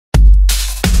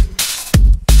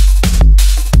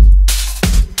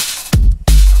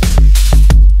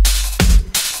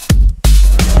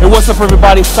What's up,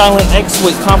 everybody? Silent X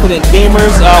with Confident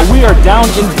Gamers. We are down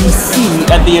in DC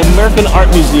at the American Art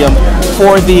Museum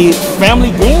for the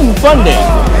Family Game Fun Day.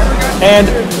 And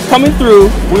coming through,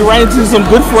 we ran into some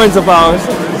good friends of ours,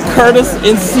 Curtis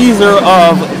and Caesar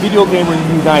of VGU Gamer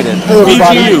United.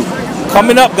 VGU.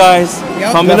 Coming up, guys.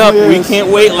 Yep, coming up. We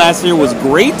can't wait. Last year was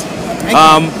great.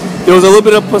 There was a little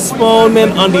bit of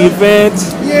postponement on the event.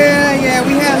 Yeah,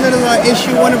 we had a little issue.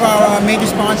 One of our major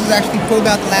sponsors actually pulled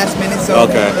out the last minute, so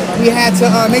we had to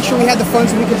make sure we had the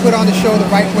funds so we could put on the show the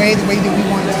right way, the way that we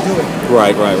wanted to do it.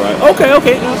 Right.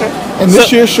 Okay. And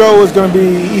this year's show is going to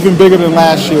be even bigger than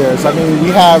last year's. I mean, we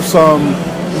have some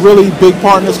really big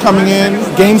partners coming in.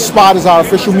 GameSpot is our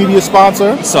official media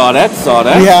sponsor. Saw that.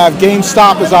 We have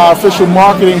GameStop as our official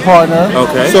marketing partner.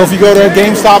 Okay. So if you go to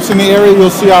GameStops in the area, you'll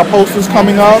see our posters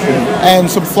coming up and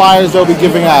some flyers they'll be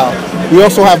giving out. We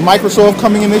also have Microsoft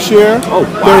coming in this year. Oh,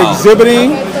 wow. They're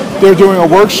exhibiting, they're doing a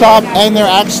workshop, and they're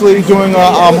actually doing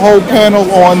a whole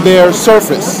panel on their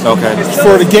Surface. Okay.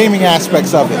 For the gaming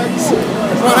aspects of it.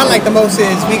 What I like the most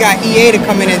is we got EA to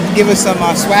come in and give us some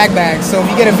swag bags. So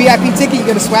if you get a VIP ticket, you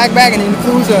get a swag bag, and it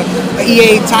includes a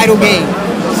EA title game.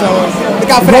 So look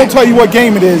out for that. I won't tell you what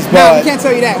game it is, but no, we can't tell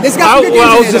you that. This got some good games.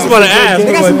 I was just going to ask.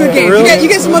 They got some good games. Really? You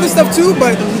get some other stuff too,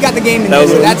 but you got the game in there.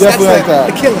 So that's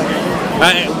the killer.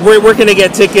 Where can they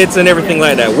get tickets and everything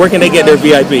like that? Where can they get their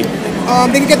VIP?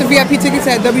 They can get the VIP tickets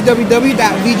at www.vgu-con.com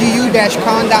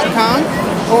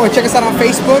or check us out on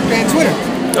Facebook and Twitter.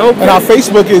 Okay. And our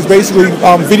Facebook is basically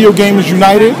Video Gamers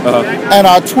United, and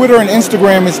our Twitter and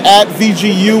Instagram is at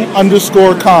VGU_con.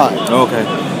 Okay.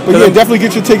 But yeah, definitely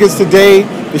get your tickets today.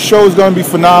 The show is going to be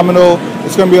phenomenal.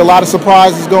 It's going to be a lot of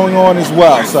surprises going on as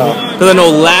well. So, because I know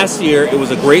last year it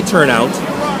was a great turnout,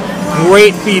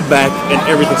 great feedback and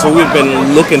everything. So we've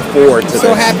been looking forward to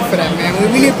So happy for that, man. We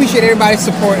really appreciate everybody's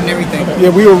support and everything.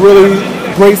 Yeah, we were really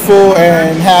grateful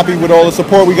and happy with all the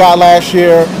support we got last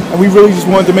year, and we really just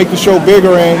wanted to make the show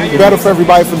bigger and better for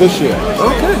everybody for this year.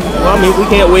 Okay. Well, I mean, we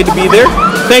can't wait to be there.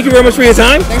 Thank you very much for your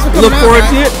time. Thanks for coming Look forward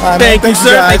to it. Thank you,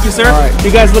 sir. Thank you, sir. Right.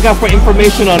 You guys look out for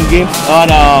information on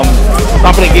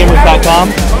confidentgamers.com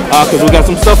because we got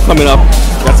some stuff coming up.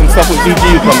 Got some stuff with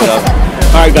VGU coming up.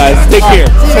 All right, guys. Take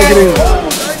care. Take it easy.